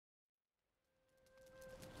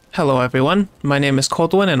Hello everyone, my name is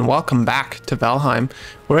Coldwin and welcome back to Valheim.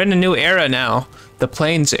 We're in a new era now, the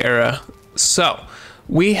Plains era. So,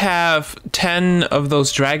 we have 10 of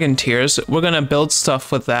those dragon tears. We're gonna build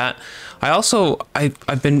stuff with that. There's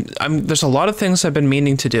a lot of things I've been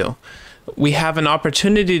meaning to do. We have an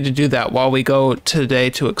opportunity to do that while we go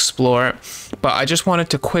today to explore, but I just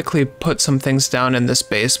wanted to quickly put some things down in this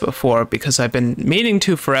base before because I've been meaning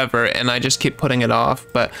to forever and I just keep putting it off.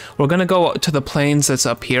 But we're gonna go to the plains that's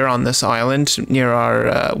up here on this island near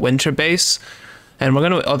our winter base, and we're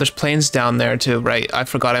gonna, oh, there's plains down there too, right? I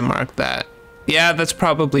forgot I marked that. Yeah, that's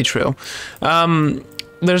probably true.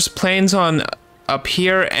 There's plains on up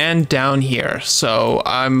here and down here, so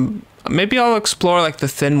maybe I'll explore like the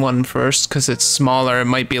thin one first because it's smaller. It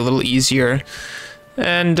might be a little easier.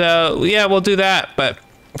 And yeah, we'll do that. But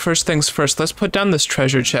first things first, let's put down this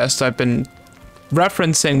treasure chest I've been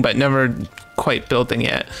referencing but never quite building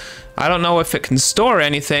yet. I don't know if it can store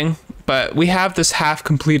anything, but we have this half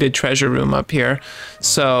completed treasure room up here.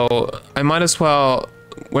 So I might as well,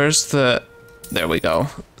 there we go.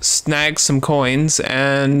 Snag some coins.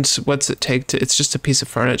 And what's it take to, it's just a piece of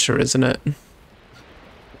furniture, isn't it?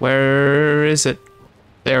 Where is it?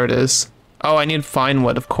 There it is. Oh, I need fine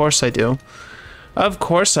wood. Of course I do. Of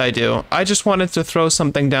course I do. I just wanted to throw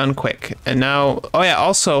something down quick. And now, oh yeah,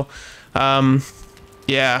 also,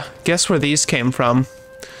 yeah, guess where these came from?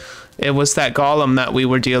 It was that golem that we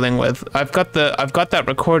were dealing with. I've got that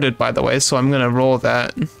recorded, by the way, so I'm gonna roll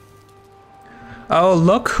that. Oh,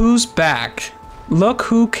 look who's back. Look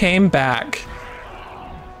who came back.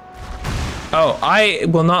 Oh, I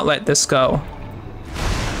will not let this go.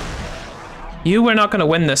 You were not going to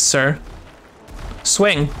win this, sir.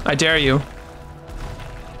 Swing, I dare you.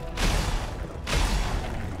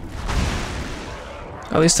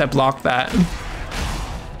 At least I blocked that.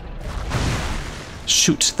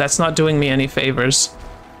 Shoot, that's not doing me any favors.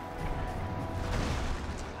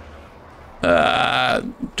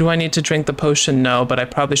 Do I need to drink the potion? No, but I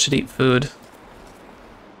probably should eat food.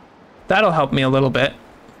 That'll help me a little bit.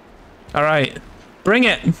 All right, bring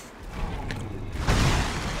it.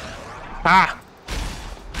 Ah!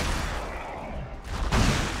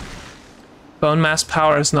 Bone mass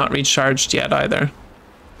power is not recharged yet either.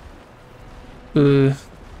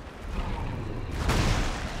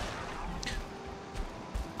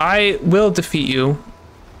 I will defeat you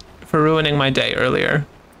for ruining my day earlier.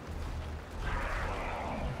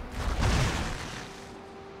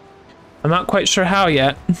 I'm not quite sure how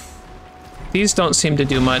yet. These don't seem to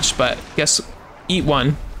do much, but guess eat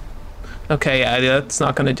one. Okay, yeah, that's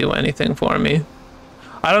not gonna do anything for me.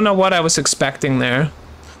 I don't know what I was expecting there.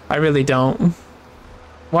 I really don't.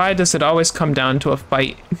 Why does it always come down to a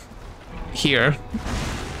fight here?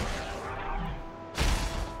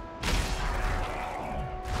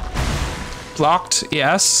 Blocked,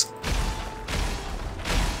 yes.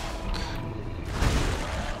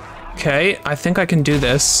 Okay, I think I can do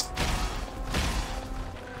this.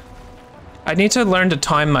 I need to learn to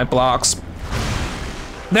time my blocks.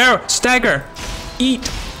 There, stagger! Eat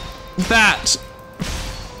that!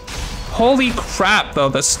 Holy crap, though,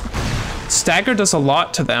 this stagger does a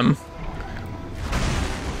lot to them.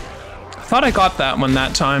 I thought I got that one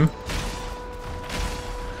that time.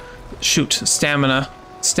 Shoot, stamina.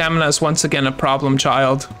 Stamina is once again a problem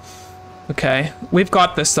child. Okay, we've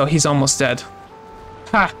got this, though. He's almost dead.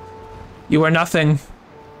 Ha! You are nothing.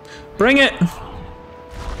 Bring it!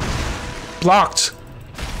 Blocked.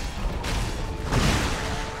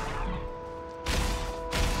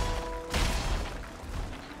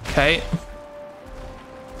 Okay.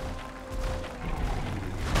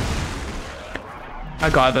 I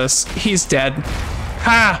got this. He's dead.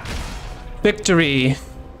 Ha! Victory.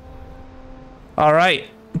 All right.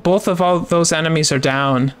 Both of all those enemies are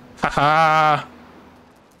down. Haha.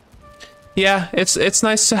 Yeah, it's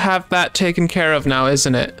nice to have that taken care of now,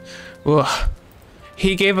 isn't it? Ugh.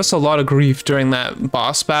 He gave us a lot of grief during that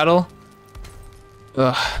boss battle.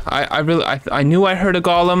 Ugh, I knew I heard a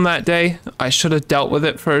golem that day. I should have dealt with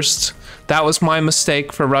it first. That was my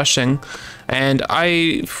mistake for rushing, and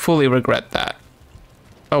I fully regret that.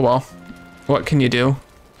 Oh well, what can you do?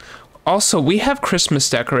 Also, we have Christmas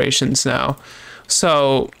decorations now.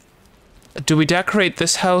 So, do we decorate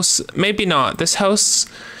this house? Maybe not. This house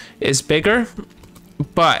is bigger,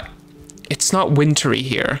 but it's not wintry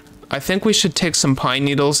here. I think we should take some pine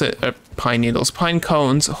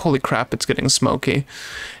cones. Holy crap, it's getting smoky.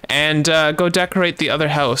 And go decorate the other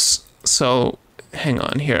house. So, hang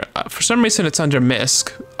on here. For some reason, it's under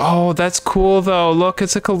misc. Oh, that's cool, though. Look,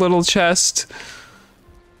 it's like a little chest.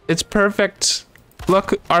 It's perfect.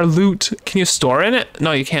 Look, our loot. Can you store in it?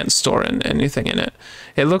 No, you can't store anything in it.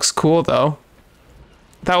 It looks cool, though.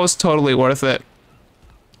 That was totally worth it.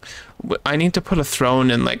 I need to put a throne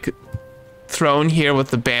in, like, throne here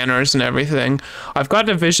with the banners and everything. I've got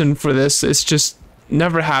a vision for this. It's just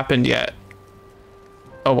never happened yet.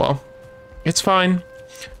 Oh well. It's fine.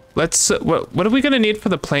 Let's, what are we gonna need for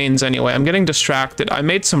the planes anyway? I'm getting distracted. I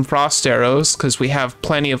made some frost arrows because we have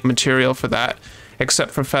plenty of material for that,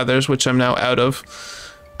 except for feathers, which I'm now out of.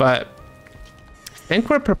 But I think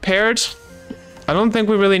we're prepared. I don't think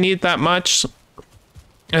we really need that much.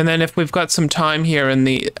 And then if we've got some time here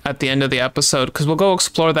at the end of the episode, because we'll go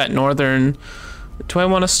explore that northern. Do I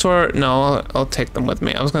want to store? No, I'll take them with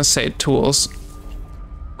me. I was gonna say tools.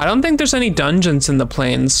 I don't think there's any dungeons in the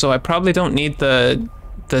plains, so I probably don't need the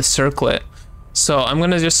circlet. So I'm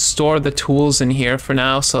gonna just store the tools in here for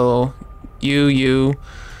now. So you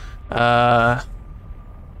iron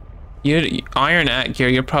at gear,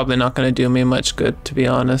 you're probably not gonna do me much good, to be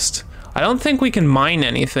honest. I don't think we can mine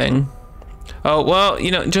anything. Oh, well,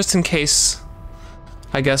 you know, just in case,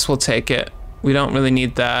 I guess we'll take it. We don't really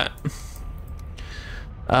need that.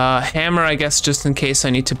 Hammer, I guess, just in case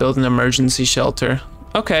I need to build an emergency shelter.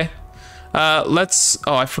 Okay. Let's,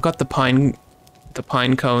 oh, I forgot the pine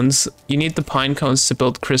cones. You need the pine cones to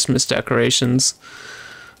build Christmas decorations.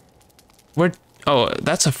 Oh,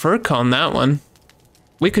 that's a fir cone, that one.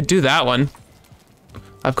 We could do that one.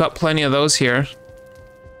 I've got plenty of those here.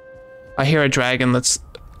 I hear a dragon. Let's,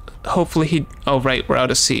 hopefully oh right, we're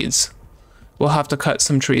out of seeds. We'll have to cut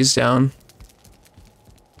some trees down.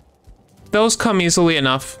 Those come easily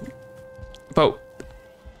enough. But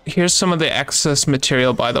here's some of the excess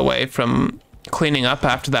material, by the way, from cleaning up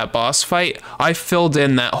after that boss fight. I filled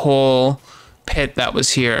in that whole pit that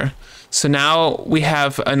was here. So now we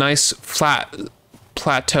have a nice flat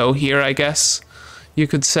plateau here, I guess you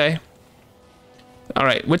could say. All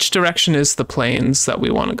right, which direction is the plains that we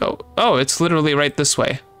want to go? Oh, it's literally right this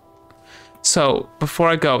way. So before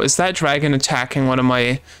I go, is that dragon attacking one of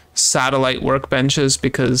my satellite workbenches?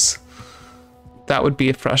 Because that would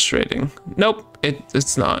be frustrating. Nope,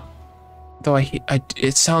 it's not. Though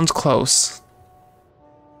it sounds close.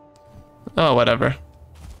 Oh, whatever.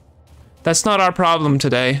 That's not our problem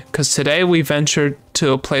today, because today we ventured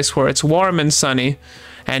to a place where it's warm and sunny,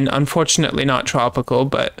 and unfortunately not tropical,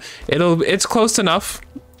 but it's close enough.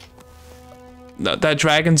 That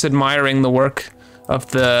dragon's admiring the work of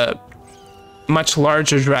the much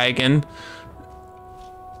larger dragon.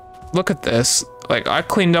 Look at this. Like, I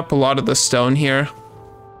cleaned up a lot of the stone here,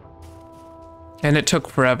 and it took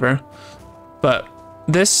forever, but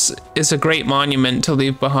this is a great monument to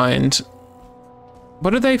leave behind.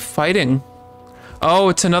 What are they fighting? Oh,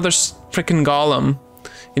 it's another freaking golem.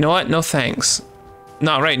 You know what? No thanks.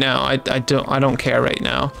 Not right now. I don't care right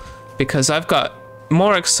now, because I've got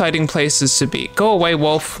more exciting places to be. Go away,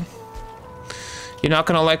 wolf. You're not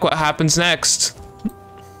gonna like what happens next.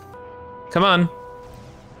 Come on.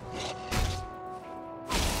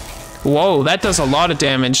 Whoa, that does a lot of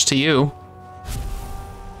damage to you.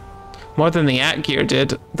 More than the at gear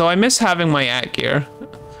did. Though I miss having my at gear.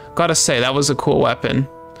 Gotta say, that was a cool weapon.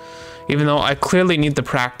 Even though I clearly need the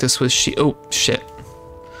practice with oh, shit.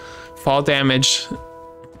 Fall damage.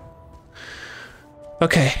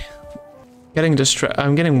 Okay.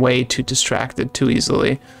 I'm getting way too distracted too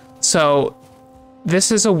easily. So,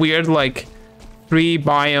 this is a weird, like,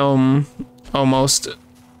 3-biome almost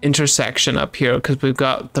intersection up here, because we've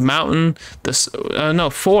got the mountain, no,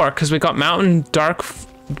 4, because we got mountain, dark,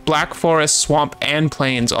 black forest, swamp, and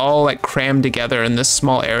plains all like crammed together in this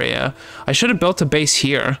small area. I should have built a base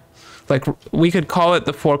here. Like, we could call it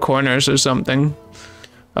the Four Corners or something.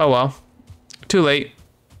 Oh well. Too late.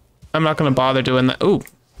 I'm not gonna bother doing that. Ooh.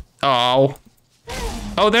 Oh.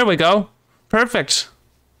 Oh, there we go. Perfect.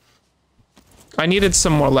 I needed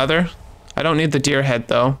some more leather. I don't need the deer head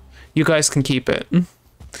though. You guys can keep it.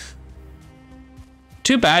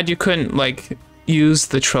 Too bad you couldn't, like, use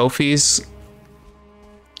the trophies.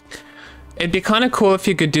 It'd be kind of cool if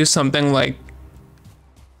you could do something like,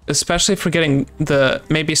 especially for getting the,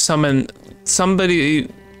 maybe somebody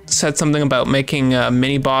said something about making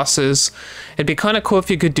mini bosses. It'd be kind of cool if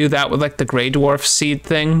you could do that with like the Grey Dwarf seed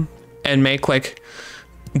thing and make like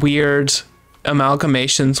weird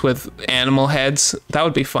amalgamations with animal heads. That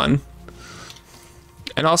would be fun.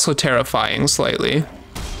 And also terrifying slightly.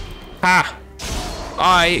 Ah!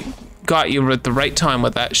 I got you at the right time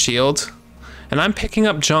with that shield. And I'm picking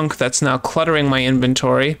up junk that's now cluttering my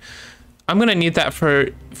inventory. I'm gonna need that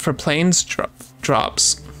for plains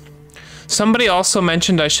drops. Somebody also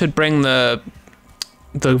mentioned I should bring the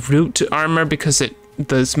root armor because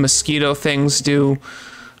those mosquito things do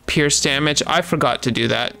pierce damage. I forgot to do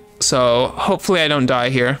that, so hopefully I don't die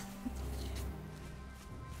here.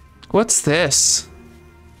 What's this?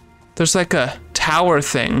 There's like a tower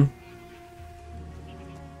thing.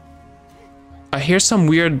 I hear some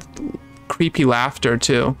weird, creepy laughter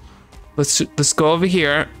too. Let's go over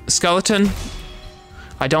here. Skeleton,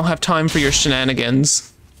 I don't have time for your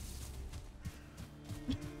shenanigans.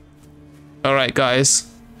 All right,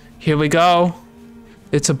 guys, here we go.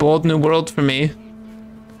 It's a bold new world for me.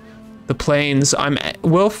 The plains. I'm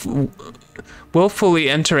willfully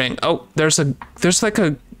entering. Oh, there's like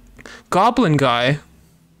a goblin guy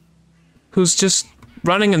who's just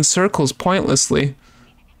running in circles pointlessly.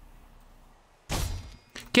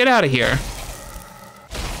 Get out of here.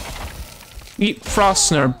 Eat frost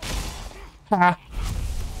snurb. Ha.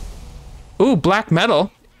 Ooh, black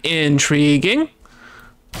metal. Intriguing.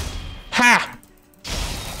 Ha!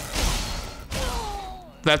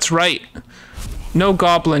 That's right. No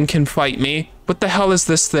goblin can fight me. What the hell is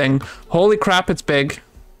this thing? Holy crap, it's big.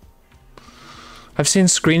 I've seen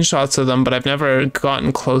screenshots of them, but I've never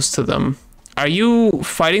gotten close to them. Are you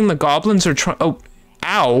fighting the goblins or oh,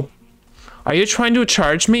 ow. Are you trying to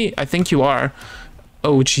charge me? I think you are.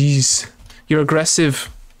 Oh, jeez. You're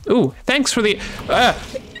aggressive. Ooh, thanks for the...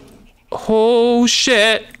 oh,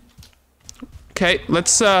 shit. Okay,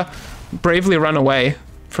 let's bravely run away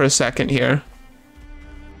for a second here.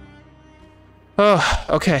 Oh,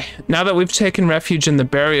 okay. Now that we've taken refuge in the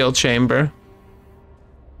burial chamber...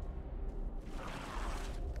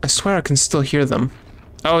 I swear I can still hear them.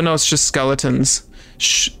 Oh, no, it's just skeletons.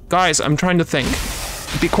 Shh, guys, I'm trying to think.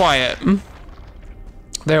 Be quiet.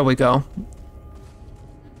 There we go.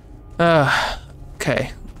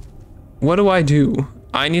 Okay. What do?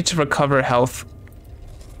 I need to recover health.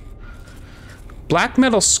 Black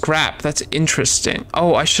metal scrap, that's interesting.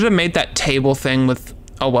 Oh, I should have made that table thing with...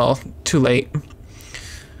 Oh well, too late.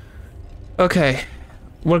 Okay.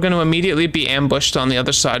 We're gonna immediately be ambushed on the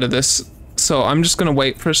other side of this. So I'm just gonna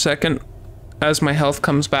wait for a second as my health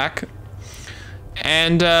comes back.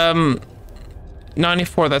 And,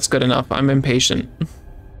 94, that's good enough. I'm impatient.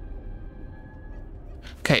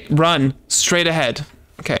 Okay, run. Straight ahead.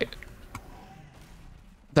 Okay.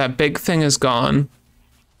 That big thing is gone.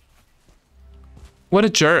 What a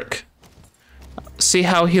jerk. See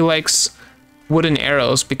how he likes wooden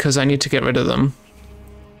arrows because I need to get rid of them.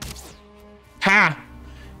 Ha!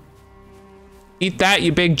 Eat that,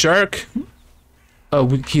 you big jerk. Oh,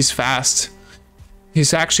 he's fast.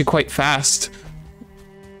 He's actually quite fast.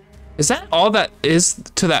 Is that all that is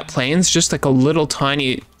to that plains? Just like a little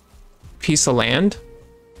tiny piece of land?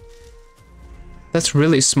 That's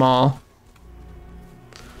really small.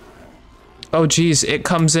 Oh geez, it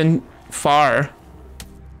comes in far.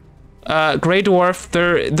 Grey Dwarf,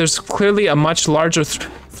 there's clearly a much larger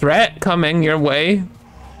threat coming your way.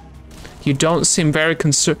 You don't seem very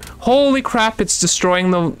concerned. Holy crap, it's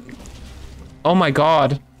destroying the... Oh my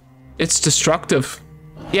god. It's destructive.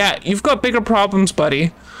 Yeah, you've got bigger problems,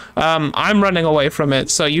 buddy. I'm running away from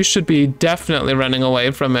it, so you should be definitely running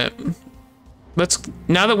away from it.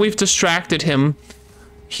 Now that we've distracted him,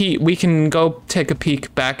 we can go take a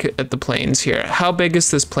peek back at the plains here. How big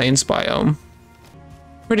is this plains biome?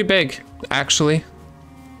 Pretty big, actually.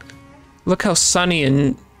 Look how sunny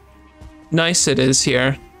and nice it is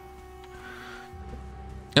here.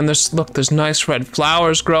 And there's nice red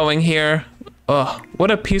flowers growing here. Oh,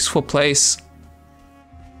 what a peaceful place.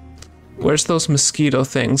 Where's those mosquito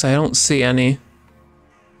things? I don't see any.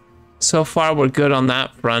 So far, we're good on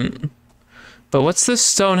that front. But what's this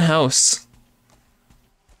stone house?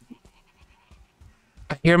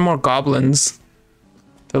 I hear more goblins.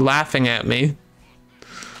 They're laughing at me.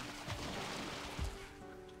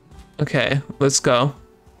 Okay, let's go.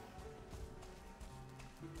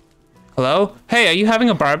 Hello? Hey, are you having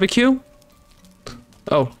a barbecue?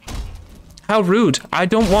 Oh. How rude. I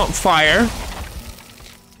don't want fire.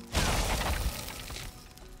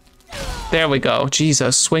 There we go.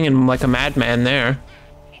 Jesus, swinging like a madman there.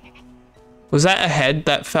 Was that a head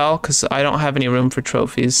that fell? Because I don't have any room for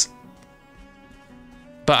trophies.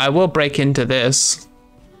 But I will break into this.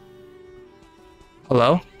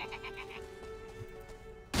 Hello?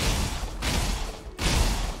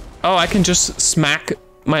 Oh, I can just smack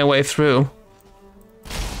my way through.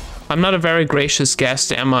 I'm not a very gracious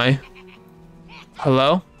guest, am I?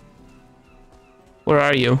 Hello? Where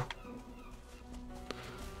are you?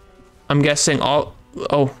 I'm guessing all...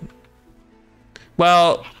 Oh.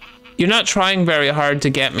 Well, you're not trying very hard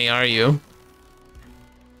to get me, are you?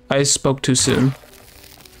 I spoke too soon.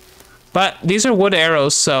 But these are wood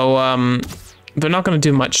arrows, so they're not going to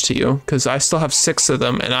do much to you, because I still have 6 of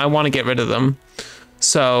them, and I want to get rid of them.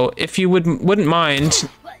 So, if you wouldn't mind...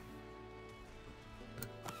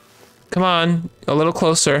 Come on, a little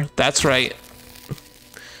closer. That's right.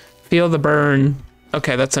 Feel the burn.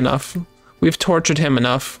 Okay, that's enough. We've tortured him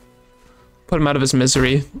enough. Put him out of his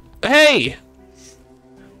misery. Hey!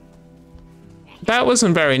 That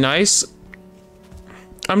wasn't very nice.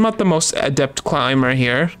 I'm not the most adept climber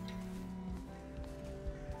here.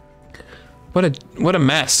 What a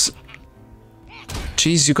mess.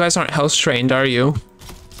 Jeez, you guys aren't house trained, are you?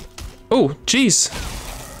 Oh, jeez.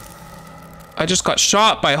 I just got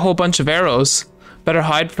shot by a whole bunch of arrows. Better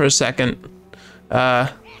hide for a second. And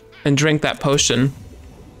drink that potion.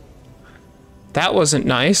 That wasn't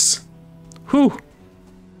nice. Whew.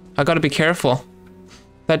 I gotta be careful.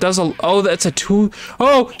 That does a... Oh, that's a 2...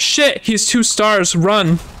 Oh, shit! He's 2 stars.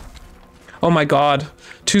 Run. Oh my god.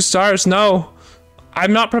 2 stars. No.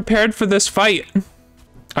 I'm not prepared for this fight.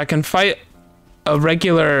 I can fight a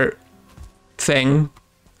regular thing.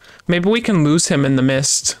 Maybe we can lose him in the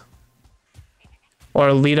mist.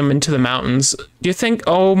 Or lead him into the mountains. Do you think...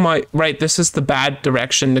 Oh my... Right, this is the bad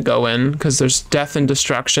direction to go in. Because there's death and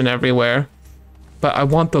destruction everywhere. But I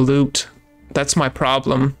want the loot. That's my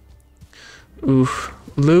problem. Oof.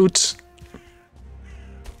 Loot.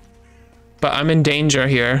 But I'm in danger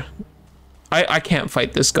here. I can't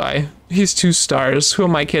fight this guy. He's 2 stars. Who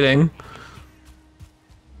am I kidding?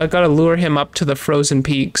 I gotta lure him up to the frozen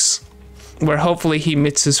peaks. Where hopefully he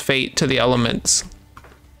meets his fate to the elements.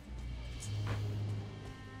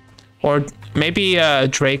 Or maybe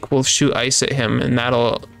Drake will shoot ice at him and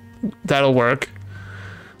that'll work.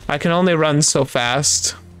 I can only run so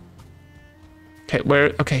fast. Okay,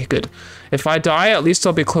 where... Okay, good. If I die, at least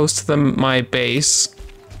I'll be close to my base.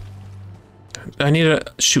 I need to...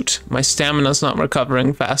 Shoot. My stamina's not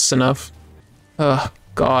recovering fast enough. Oh,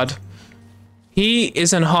 God. He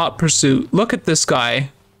is in hot pursuit. Look at this guy.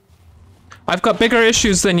 I've got bigger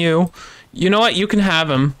issues than you. You know what? You can have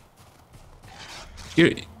him.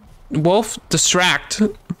 Wolf, distract.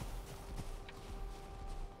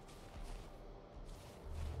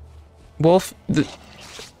 Wolf,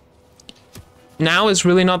 now is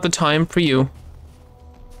really not the time for you.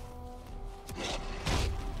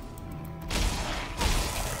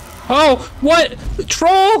 Oh, what?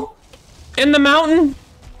 Troll? In the mountain?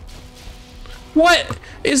 What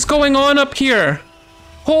is going on up here?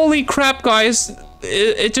 Holy crap, guys.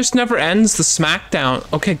 It just never ends, the smackdown.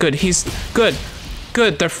 Okay, good. He's good.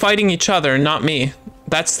 Good. They're fighting each other, not me.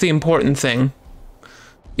 That's the important thing.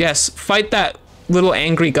 Yes, fight that little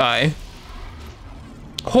angry guy.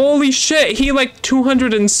 Holy shit, he like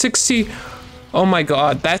 260. Oh my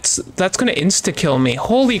god, that's gonna insta-kill me.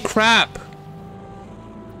 Holy crap.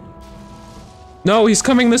 No, he's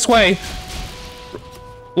coming this way.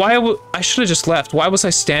 I should have just left. Why was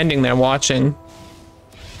I standing there watching?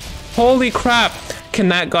 Holy crap. Can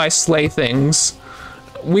that guy slay things?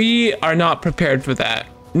 We are not prepared for that.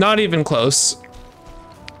 Not even close.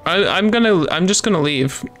 I'm just gonna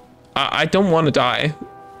leave. I don't want to die.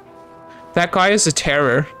 That guy is a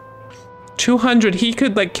terror. 200, he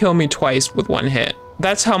could like kill me twice with 1 hit.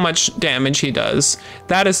 That's how much damage he does.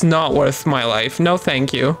 That is not worth my life. No,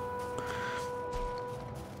 thank you.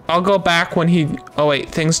 I'll go back when he... Oh wait,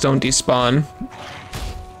 things don't despawn.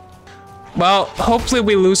 Well, hopefully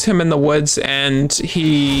we lose him in the woods and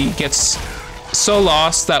he gets so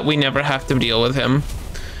lost that we never have to deal with him.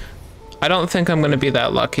 I don't think I'm gonna be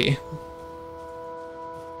that lucky.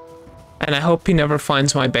 And I hope he never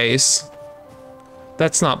finds my base.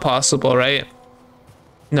 That's not possible, right?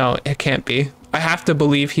 No, it can't be. I have to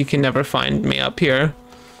believe he can never find me up here.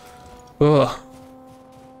 Ugh.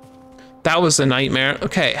 That was a nightmare.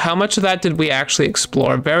 Okay, how much of that did we actually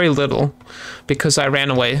explore? Very little, because I ran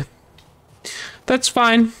away. That's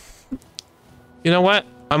fine. You know what?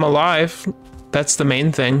 I'm alive. That's the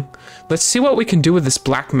main thing. Let's see what we can do with this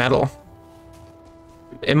black metal.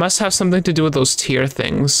 It must have something to do with those tier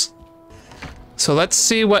things. So let's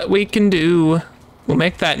see what we can do. We'll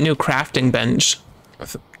make that new crafting bench.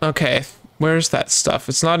 Okay, where's that stuff?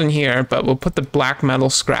 It's not in here, but we'll put the black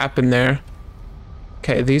metal scrap in there.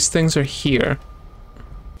 Okay, these things are here.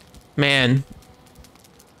 Man.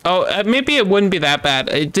 Oh, maybe it wouldn't be that bad.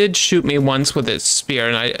 It did shoot me once with its spear,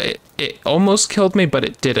 and it almost killed me, but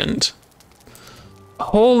it didn't.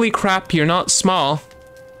 Holy crap, you're not small.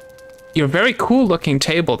 You're a very cool looking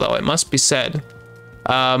table, though, it must be said.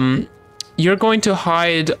 You're going to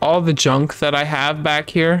hide all the junk that I have back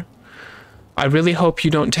here. I really hope you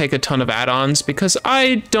don't take a ton of add-ons, because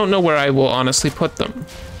I don't know where I will honestly put them.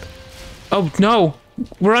 Oh, no.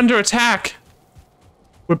 We're under attack.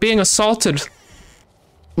 We're being assaulted.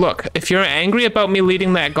 Look, if you're angry about me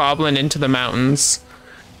leading that goblin into the mountains,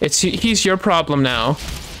 he's your problem now.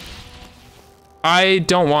 I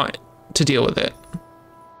don't want to deal with it.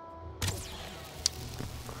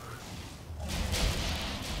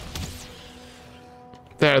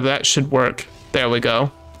 There, that should work. There we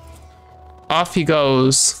go. Off he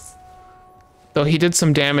goes. Though he did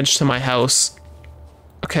some damage to my house.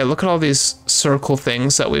 Okay, look at all these circle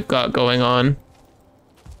things that we've got going on.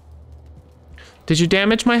 Did you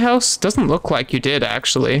damage my house? Doesn't look like you did,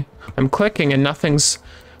 actually. I'm clicking and nothing's...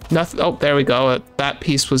 Oh, there we go. That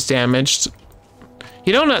piece was damaged.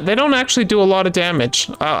 They don't actually do a lot of damage.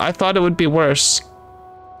 I thought it would be worse.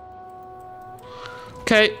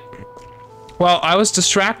 Okay. Well, I was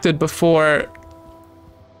distracted before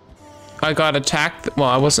I got attacked.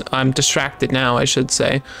 Well, I'm distracted now, I should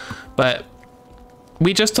say. But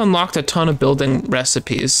we just unlocked a ton of building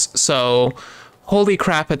recipes. So, holy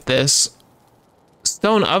crap at this.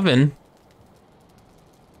 Stone oven.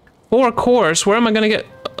 4 cores. Where am I gonna get?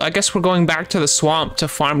 I guess we're going back to the swamp to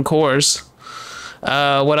farm cores.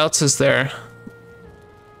 What else is there?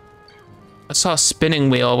 I saw a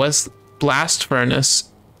spinning wheel. What's blast furnace?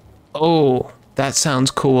 Oh, that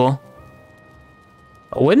sounds cool.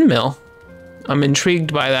 A windmill. I'm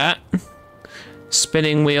intrigued by that.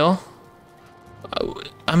 Spinning wheel.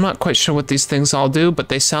 I'm not quite sure what these things all do, but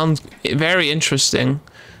they sound very interesting.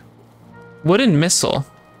 Wooden missile.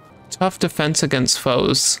 Tough defense against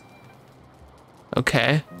foes.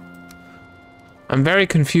 Okay. I'm very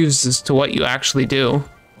confused as to what you actually do.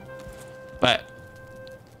 But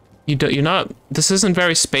you're not, this isn't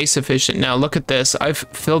very space efficient. Now look at this. I've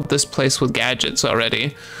filled this place with gadgets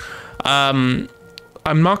already. I'm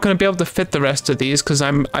not going to be able to fit the rest of these because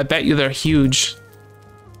I bet you they're huge.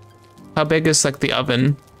 How big is like the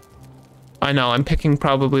oven? I know, I'm picking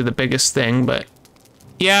probably the biggest thing, but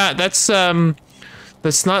yeah, that's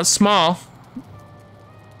not small.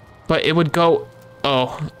 But it would go,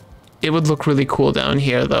 oh, it would look really cool down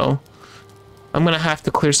here though. I'm gonna have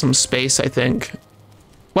to clear some space, I think.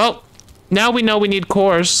 Well, now we know we need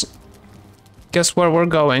cores. Guess where we're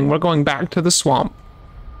going? We're going back to the swamp.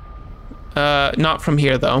 Not from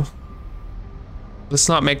here though. Let's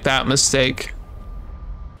not make that mistake.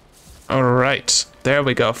 All right, there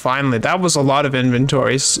we go. Finally, that was a lot of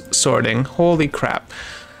inventory sorting. Holy crap.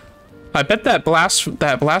 I bet that blast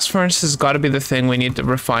furnace has got to be the thing we need to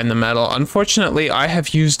refine the metal. Unfortunately, I have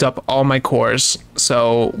used up all my cores,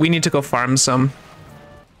 so we need to go farm some.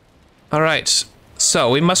 All right,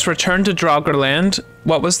 so we must return to Draugr.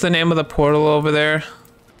 What was the name of the portal over there?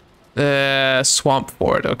 Swamp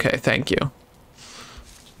Ford. Okay, thank you.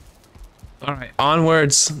 All right,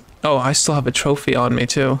 onwards. Oh, I still have a trophy on me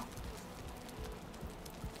too.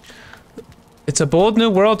 It's a bold new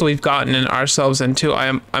world we've gotten ourselves into.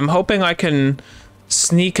 I'm hoping I can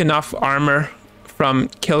sneak enough armor from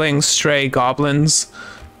killing stray goblins,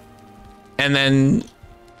 and then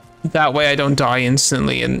that way I don't die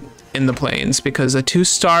instantly in the plains, because a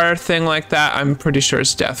 2-star thing like that, I'm pretty sure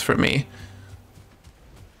is death for me.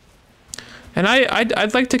 And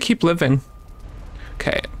I'd like to keep living.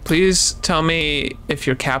 Okay, please tell me if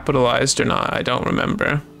you're capitalized or not. I don't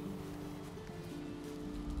remember.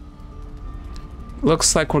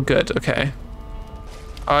 Looks like we're good. Okay.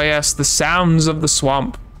 Oh yes, the sounds of the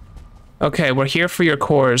swamp. Okay, we're here for your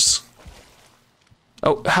cores.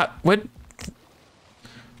 Oh, what?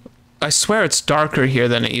 I swear it's darker here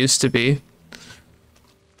than it used to be.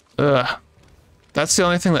 Ugh. That's the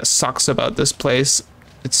only thing that sucks about this place.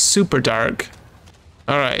 It's super dark.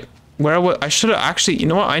 All right. I should have actually, you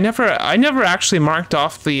know what? I never actually marked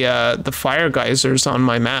off the fire geysers on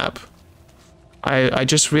my map. I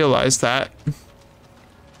just realized that.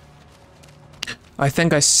 I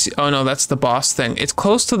think I see, oh no, that's the boss thing. It's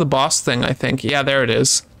close to the boss thing, I think. Yeah, there it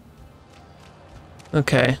is.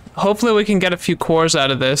 Okay, hopefully we can get a few cores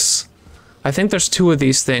out of this. I think there's 2 of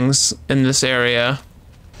these things in this area.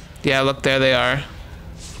 Yeah, look, there they are.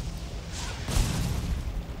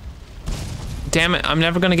 Damn it, I'm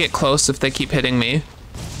never gonna get close if they keep hitting me.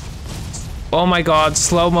 Oh my god,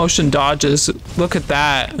 slow motion dodges. Look at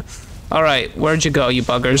that. All right, where'd you go, you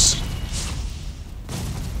buggers?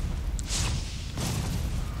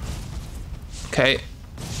 Okay.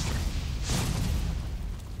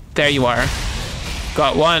 There you are.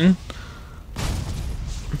 Got 1.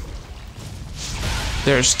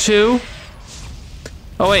 There's 2.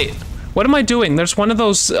 Oh wait, what am I doing? There's one of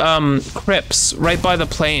those crypts right by the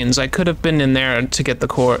plains. I could have been in there to get the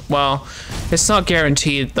core. Well, it's not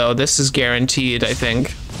guaranteed though. This is guaranteed, I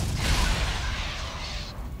think.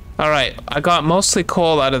 All right, I got mostly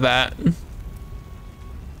coal out of that.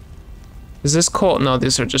 Is this coal? No,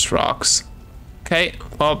 these are just rocks. Okay,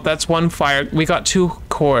 well, that's 1 fire. We got 2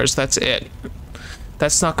 cores, that's it.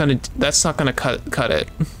 That's not gonna cut it.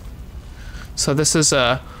 So this is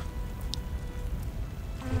a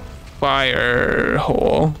fire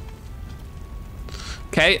hole.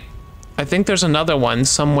 Okay, I think there's another one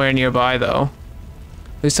somewhere nearby though.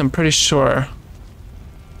 At least I'm pretty sure.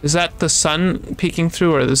 Is that the sun peeking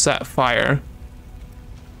through, or is that fire?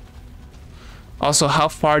 Also, how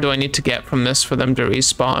far do I need to get from this for them to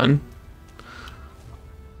respawn?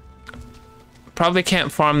 Probably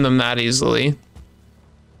can't farm them that easily.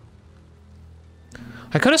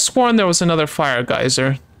 I could have sworn there was another fire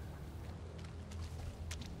geyser.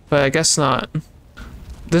 But I guess not.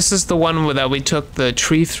 This is the one that we took the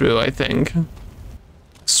tree through, I think. I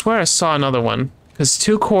swear I saw another one. Because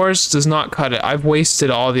 2 cores does not cut it. I've wasted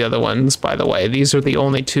all the other ones, by the way. These are the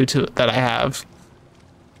only 2 that I have.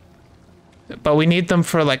 But we need them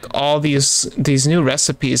for like all these new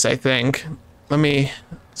recipes, I think. Let me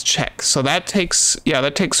check. So that takes, yeah,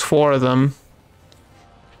 that takes 4 of them.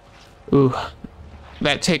 Ooh.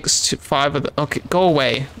 That takes 5 of them. Okay, go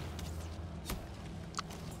away.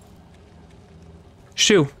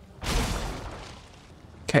 Shoo.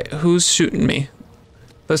 Okay, who's shooting me?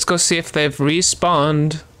 Let's go see if they've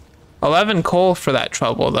respawned. 11 coal for that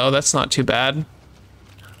trouble, though. That's not too bad.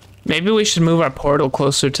 Maybe we should move our portal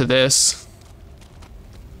closer to this.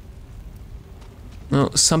 Oh,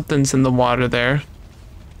 something's in the water there.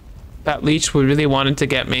 That leech really wanted to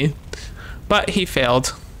get me, but he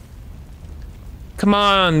failed. Come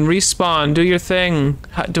on, respawn, do your thing.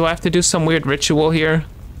 Do I have to do some weird ritual here?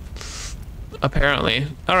 Apparently.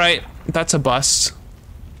 Alright, that's a bust.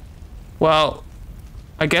 Well,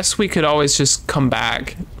 I guess we could always just come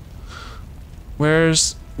back.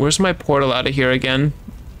 Where's my portal out of here again?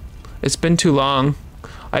 It's been too long.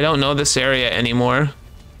 I don't know this area anymore.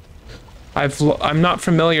 I'm not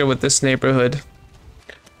familiar with this neighborhood.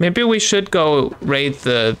 Maybe we should go raid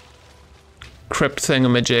the crypt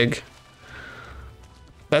thingamajig.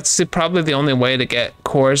 That's probably the only way to get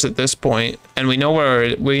cores at this point, and we know where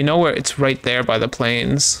it's right there by the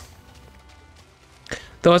plains.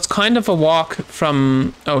 Though it's kind of a walk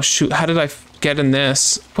from, oh shoot, how did I get in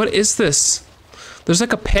this? What is this? There's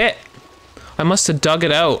like a pit. I must have dug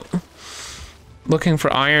it out, looking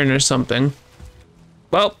for iron or something.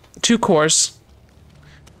 Well, 2 cores.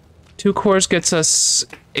 2 cores gets us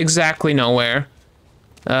exactly nowhere.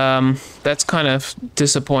 That's kind of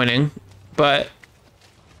disappointing, but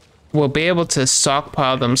we'll be able to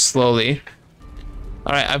stockpile them slowly.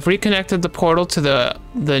 All right, I've reconnected the portal to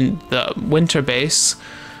the winter base.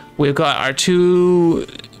 We've got our two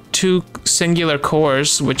singular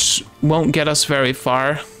cores, which won't get us very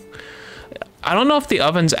far. I don't know if the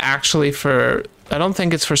oven's actually for, I don't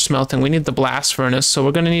think it's for smelting. We need the blast furnace, so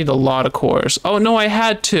we're gonna need a lot of cores. Oh no, I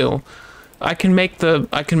had 2. I can make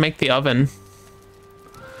the oven.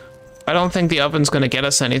 I don't think the oven's gonna get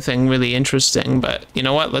us anything really interesting, but you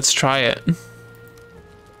know what? Let's try it.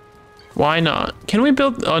 Why not? Can we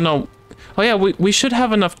build, oh no. Oh yeah, we should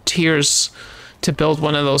have enough tiers to build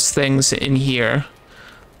one of those things in here.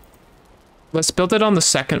 Let's build it on the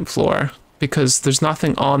 2nd floor, because there's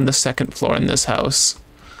nothing on the 2nd floor in this house.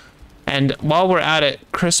 And while we're at it,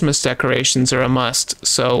 Christmas decorations are a must.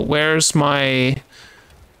 So where's my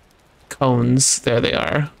cones? There they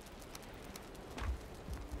are.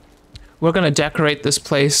 We're gonna decorate this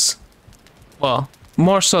place. Well,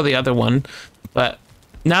 more so the other one, but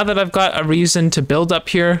now that I've got a reason to build up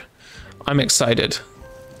here, I'm excited.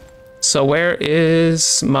 So where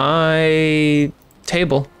is my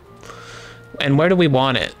table? And where do we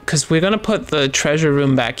want it? Because we're gonna put the treasure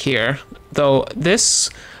room back here. Though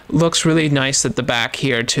this looks really nice at the back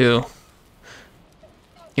here too.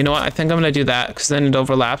 You know what? I think I'm gonna do that because then it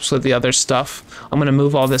overlaps with the other stuff. I'm gonna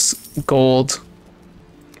move all this gold.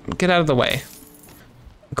 Get out of the way.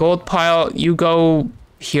 Gold pile, you go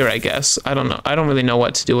here, I guess. I don't know. I don't really know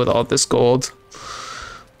what to do with all this gold.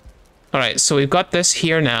 All right, so we've got this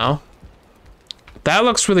here now. That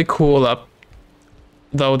looks really cool up,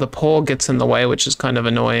 though the pole gets in the way, which is kind of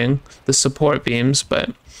annoying. The support beams, but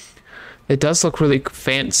it does look really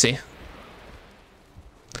fancy.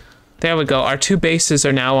 There we go. Our 2 bases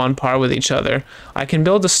are now on par with each other. I can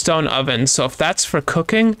build a stone oven, so if that's for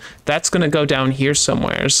cooking, that's gonna go down here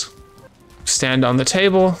somewheres. Stand on the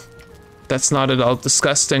table. That's not at all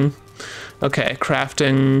disgusting. Okay,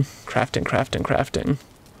 crafting.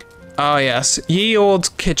 Oh yes, ye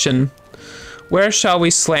old kitchen. Where shall we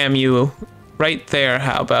slam you? Right there,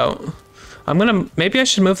 how about? Maybe I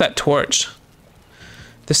should move that torch.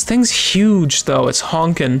 This thing's huge though, it's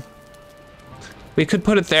honking. We could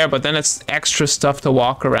put it there, but then it's extra stuff to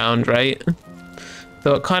walk around, right?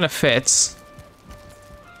 Though it kind of fits.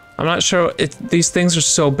 I'm not sure, these things are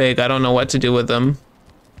so big, I don't know what to do with them.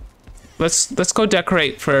 Let's go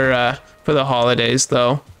decorate for the holidays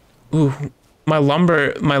though. Ooh, my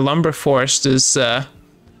lumber forest is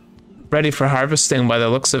ready for harvesting by the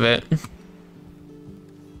looks of it.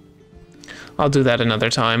 I'll do that another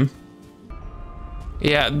time.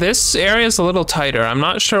 Yeah, this area is a little tighter. I'm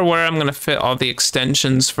not sure where I'm gonna fit all the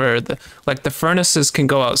extensions for the, like the furnaces can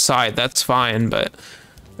go outside, that's fine, but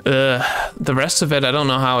the rest of it, I don't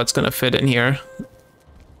know how it's gonna fit in here.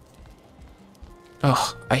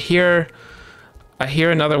 Oh, I hear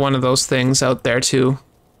another one of those things out there too.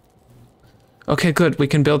 Okay, good, we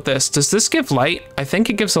can build this. Does this give light? I think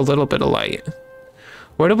it gives a little bit of light.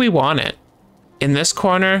 Where do we want it? In this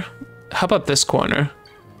corner? How about this corner?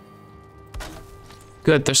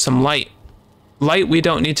 Good, there's some light. Light we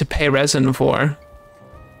don't need to pay resin for.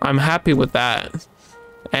 I'm happy with that.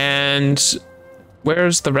 And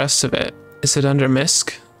where's the rest of it? Is it under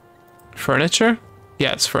misc? Furniture?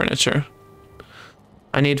 Yeah, it's furniture.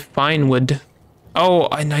 I need fine wood. Oh,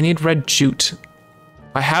 I need red jute.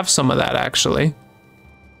 I have some of that actually.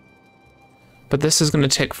 But this is gonna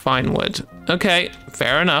take fine wood. Okay,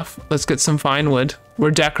 fair enough. Let's get some fine wood. We're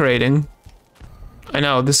decorating. I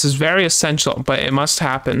know, this is very essential, but it must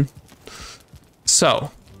happen. So,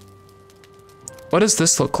 what does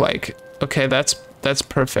this look like? Okay, that's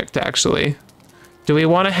perfect, actually. Do we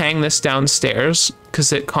want to hang this downstairs?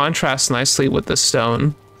 Because it contrasts nicely with the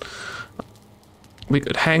stone. We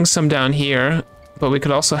could hang some down here, but we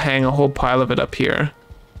could also hang a whole pile of it up here.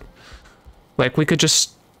 Like, we could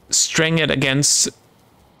just string it against,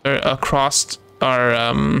 or across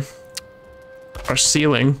our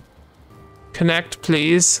ceiling. Connect,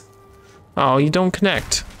 please. Oh, you don't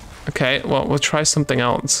connect. Okay, well, we'll try something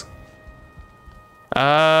else.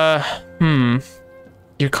 You're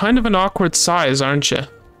kind of an awkward size, aren't you?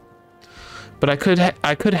 But I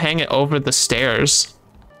could hang it over the stairs.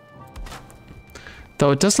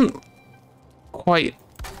 Though it doesn't quite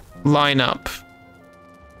line up.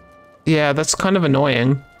 Yeah, that's kind of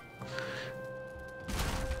annoying.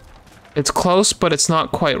 It's close, but it's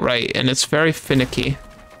not quite right, and it's very finicky.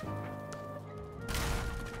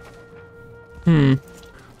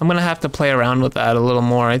 I'm gonna have to play around with that a little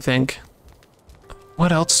more, I think.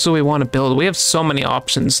 What else do we want to build? We have so many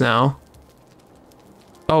options now.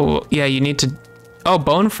 Oh, yeah, you need to... Oh,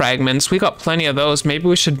 bone fragments. We got plenty of those. Maybe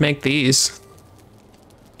we should make these.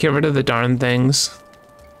 Get rid of the darn things.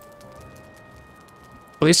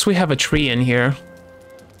 At least we have a tree in here.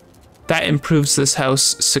 That improves this house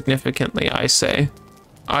significantly, I say.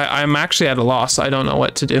 I'm actually at a loss. I don't know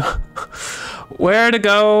what to do. Where to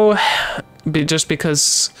go? Just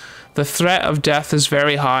because the threat of death is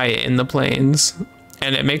very high in the plains,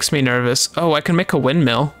 and it makes me nervous. Oh, I can make a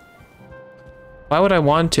windmill. Why would I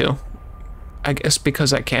want to? I guess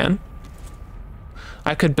because I can.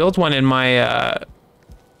 I could build one in my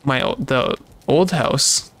the old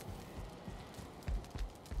house.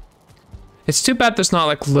 It's too bad there's not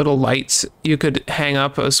like little lights you could hang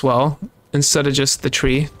up as well instead of just the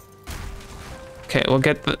tree. Okay,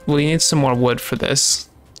 we need some more wood for this.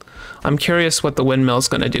 I'm curious what the windmill's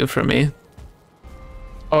gonna do for me.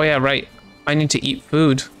 Oh yeah, right. I need to eat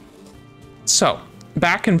food. So,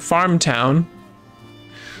 back in Farm Town,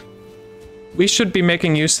 we should be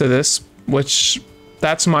making use of this, which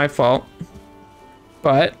that's my fault.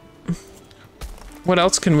 But what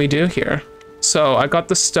else can we do here? So I got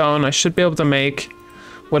the stone. I should be able to make,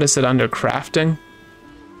 what is it under crafting?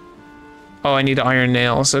 Oh, I need iron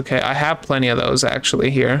nails. Okay, I have plenty of those actually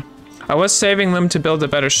here. I was saving them to build a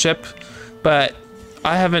better ship, but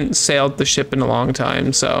I haven't sailed the ship in a long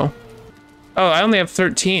time, so. Oh, I only have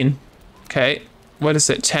 13. Okay, what is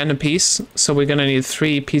it, 10 apiece? So we're gonna need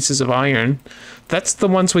 3 pieces of iron. That's the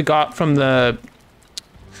ones we got from the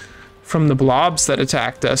blobs that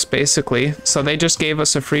attacked us, basically. So they just gave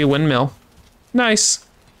us a free windmill. Nice.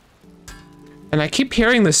 And I keep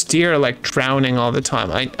hearing this deer like drowning all the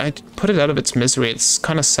time. I put it out of its misery. It's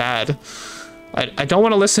kind of sad. I don't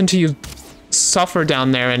want to listen to you suffer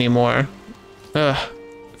down there anymore. Ugh,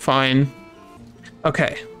 fine.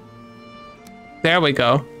 Okay. There we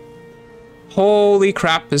go. Holy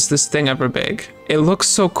crap, is this thing ever big. It looks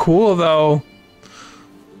so cool though.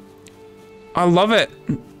 I love it.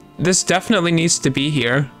 This definitely needs to be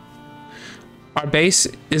here. Our base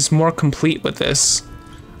is more complete with this.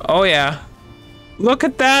 Oh yeah. Look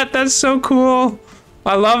at that, that's so cool.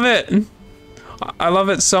 I love it. I love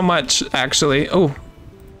it so much, actually. Oh,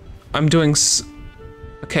 I'm doing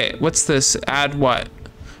okay, what's this? Add what?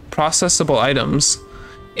 Processable items.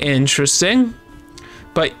 Interesting.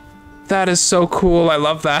 But that is so cool, I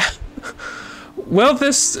love that. Will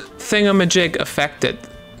this thingamajig affect it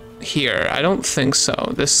here? I don't think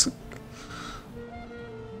so.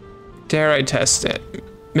 Dare I test it?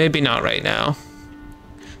 Maybe not right now.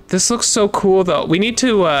 This looks so cool though. We need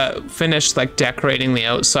to finish like decorating the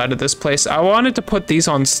outside of this place. I wanted to put these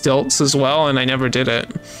on stilts as well, and I never did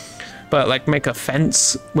it. But like make a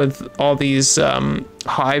fence with all these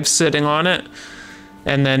hives sitting on it,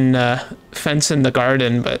 and then fence in the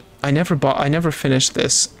garden. But I never finished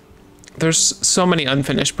this. There's so many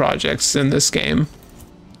unfinished projects in this game.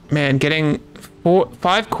 Man, getting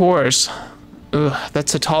 5 cores. Ugh,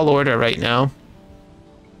 that's a tall order right now.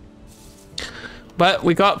 But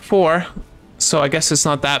we got 4, so I guess it's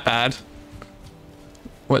not that bad.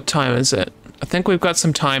 What time is it? I think we've got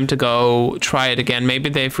some time to go try it again. Maybe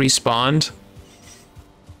they've respawned.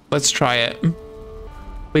 Let's try it.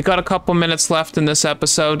 We got a couple minutes left in this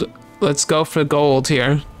episode. Let's go for gold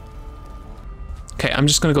here. Okay, I'm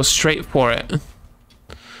just gonna go straight for it.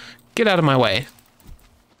 Get out of my way.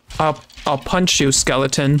 I'll punch you,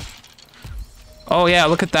 skeleton. Oh yeah,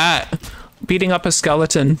 look at that. Beating up a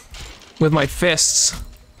skeleton with my fists.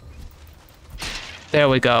 There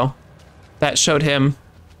we go. That showed him.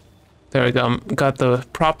 There we go. Got the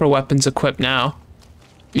proper weapons equipped now.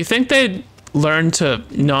 You think they'd learn to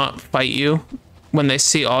not fight you when they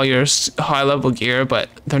see all your high level gear, but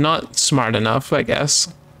they're not smart enough, I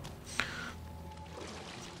guess.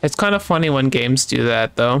 It's kind of funny when games do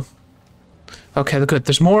that though. Okay, good.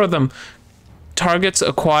 There's more of them. Targets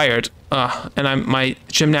acquired. And my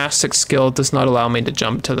gymnastics skill does not allow me to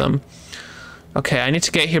jump to them. Okay, I need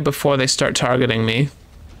to get here before they start targeting me.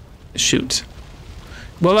 Shoot.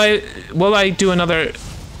 Will I do another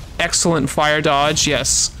excellent fire dodge?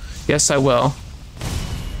 Yes. Yes, I will.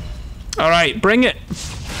 Alright, bring it.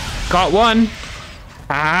 Got one.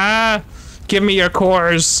 Ah! Give me your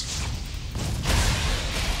cores.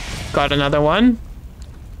 Got another one.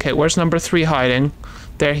 Okay, where's number 3 hiding?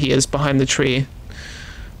 There he is, behind the tree.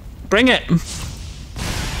 Bring it.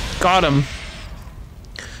 Got him.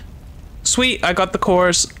 Sweet, I got the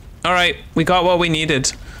cores. All right, we got what we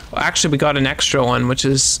needed. Well, actually, we got an extra one, which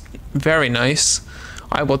is very nice.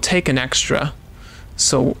 I will take an extra.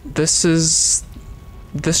 So this is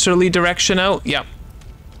this early direction out? Yep.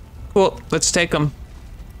 Cool, let's take them.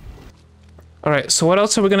 All right, so what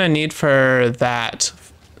else are we gonna need for that?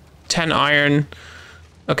 10 iron.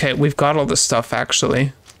 Okay, we've got all this stuff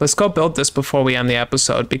actually. Let's go build this before we end the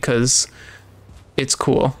episode because it's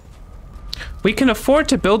cool. We can afford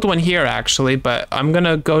to build one here actually, but I'm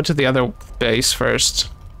gonna go to the other base first,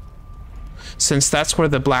 since that's where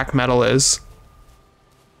the black metal is.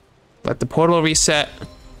 Let the portal reset.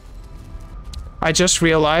 I just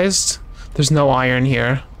realized there's no iron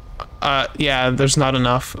here. Yeah, there's not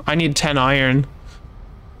enough. I need 10 iron.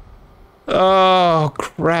 Oh,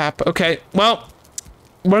 crap. Okay, well,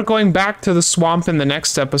 we're going back to the swamp in the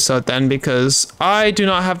next episode then, because I do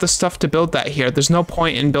not have the stuff to build that here. There's no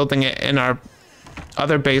point in building it in our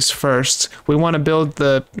other base first. We want to build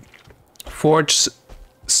the forge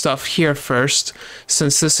stuff here first,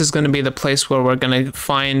 since this is going to be the place where we're going to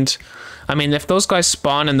find... I mean, if those guys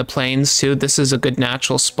spawn in the plains too, this is a good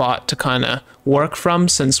natural spot to kind of work from,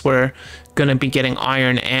 since we're going to be getting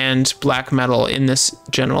iron and black metal in this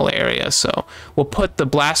general area. So we'll put the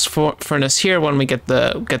blast furnace here when we get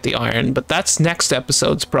the iron, but that's next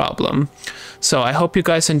episode's problem. So I hope you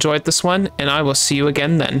guys enjoyed this one, and I will see you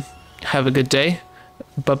again then. Have a good day.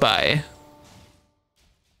 Bye-bye.